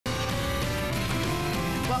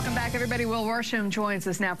Welcome back, everybody. Will Worsham joins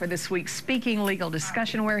us now for this week's Speaking Legal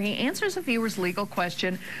Discussion, where he answers a viewer's legal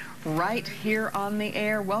question right here on the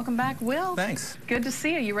air. Welcome back, Will. Thanks. Good to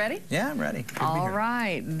see you. You ready? Yeah, I'm ready. Good All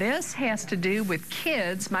right. This has to do with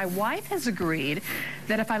kids. My wife has agreed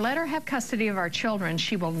that if I let her have custody of our children,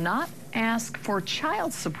 she will not ask for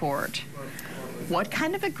child support. What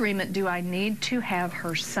kind of agreement do I need to have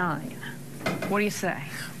her sign? What do you say?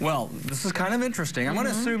 Well, this is kind of interesting. I'm going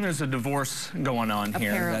to assume there's a divorce going on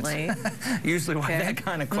here. Apparently. That's usually why that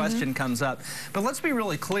kind of question comes up. But let's be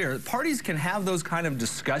really clear. Parties can have those kind of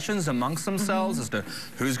discussions amongst themselves as to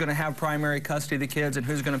who's going to have primary custody of the kids and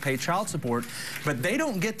who's going to pay child support, but they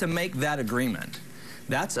don't get to make that agreement.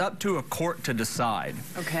 That's up to a court to decide.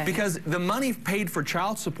 Okay. Because the money paid for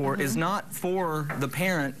child support is not for the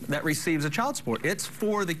parent that receives a child support. It's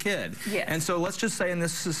for the kid. Yes. And so let's just say in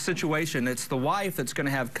this situation, it's the wife that's going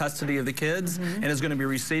to have custody of the kids and is going to be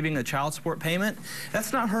receiving a child support payment.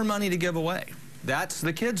 That's not her money to give away. That's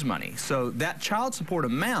the kid's money. So that child support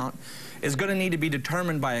amount is going to need to be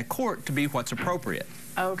determined by a court to be what's appropriate.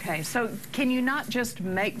 Okay, so can you not just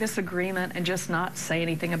make this agreement and just not say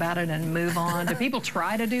anything about it and move on? Do people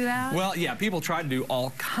try to do that? Well, yeah, people try to do all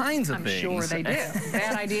kinds of things. I'm sure they do.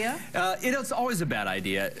 Bad idea? It's always a bad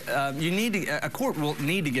idea. A court will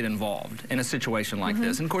need to get involved in a situation like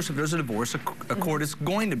this. And of course, if there's a divorce, a court is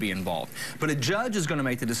going to be involved. But a judge is going to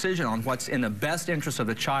make the decision on what's in the best interest of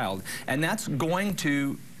the child, and that's going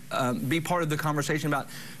to be part of the conversation about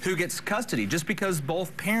who gets custody. Just because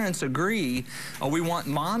both parents agree, oh, we want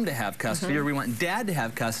mom to have custody or we want dad to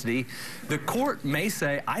have custody, the court may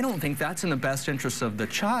say, I don't think that's in the best interest of the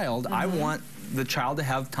child. I want the child to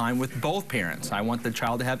have time with both parents. I want the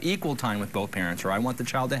child to have equal time with both parents, or I want the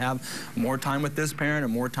child to have more time with this parent or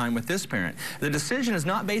more time with this parent. The decision is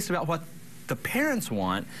not based about what the parents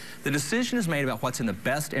want. The decision is made about what's in the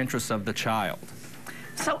best interest of the child.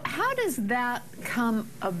 So how does that come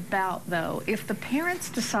about, though? If the parents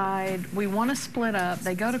decide we want to split up,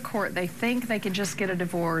 they go to court, they think they can just get a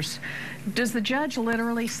divorce, does the judge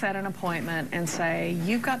literally set an appointment and say,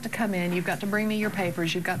 you've got to come in, you've got to bring me your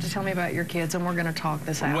papers, you've got to tell me about your kids, and we're going to talk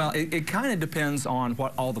this out? Well, it kind of depends on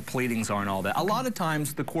what all the pleadings are and all that. A lot of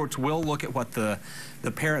times the courts will look at what the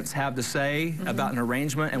parents have to say about an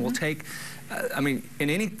arrangement and will take, I mean, in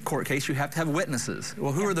any court case, you have to have witnesses.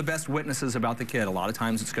 Well, who are the best witnesses about the kid? A lot of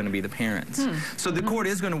times it's going to be the parents. So the court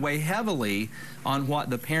is going to weigh heavily on what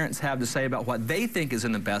the parents have to say about what they think is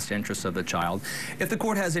in the best interest of the child. If the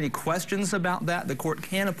court has any questions about that, the court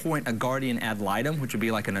can appoint a guardian ad litem, which would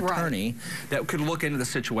be like an attorney that could look into the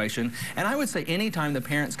situation. And I would say anytime the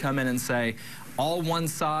parents come in and say, all one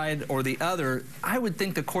side or the other, I would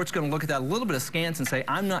think the court's going to look at that a little bit askance and say,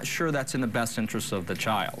 I'm not sure that's in the best interest of the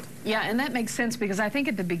child. Yeah, and that makes sense because I think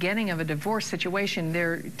at the beginning of a divorce situation,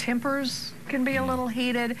 their tempers can be a little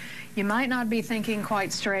heated. You might not be thinking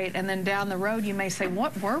quite straight, and then down the road you may say,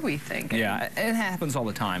 what were we thinking? Yeah, it happens all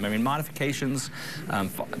the time. I mean, modifications,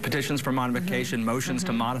 petitions for modification, motions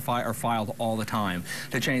to modify are filed all the time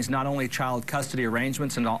to change not only child custody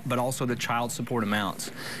arrangements, but also the child support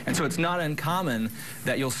amounts. And so it's not uncommon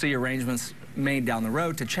that you'll see arrangements made down the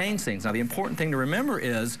road to change things. Now, the important thing to remember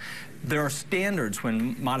is there are standards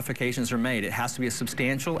when modifications are made. It has to be a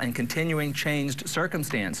substantial and continuing changed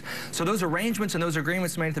circumstance. So those arrangements and those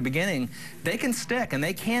agreements made at the beginning, they can stick and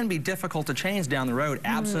they can be difficult to change down the road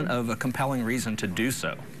absent of a compelling reason to do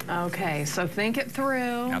so. Okay, so think it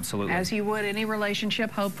through. Absolutely. As you would any relationship,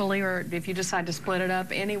 hopefully, or if you decide to split it up,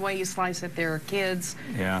 any way you slice it, there are kids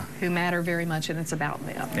who matter very much, and it's about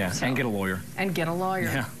them. Yeah, so, and get a lawyer. And get a lawyer.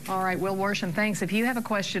 Yeah. All right, Will Worsham, thanks. If you have a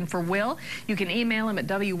question for Will, you can email him at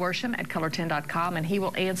wworsham@color10.com, and he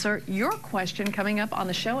will answer your question coming up on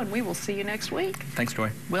the show, and we will see you next week. Thanks, Joy.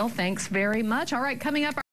 Will, thanks very much. All right, coming up.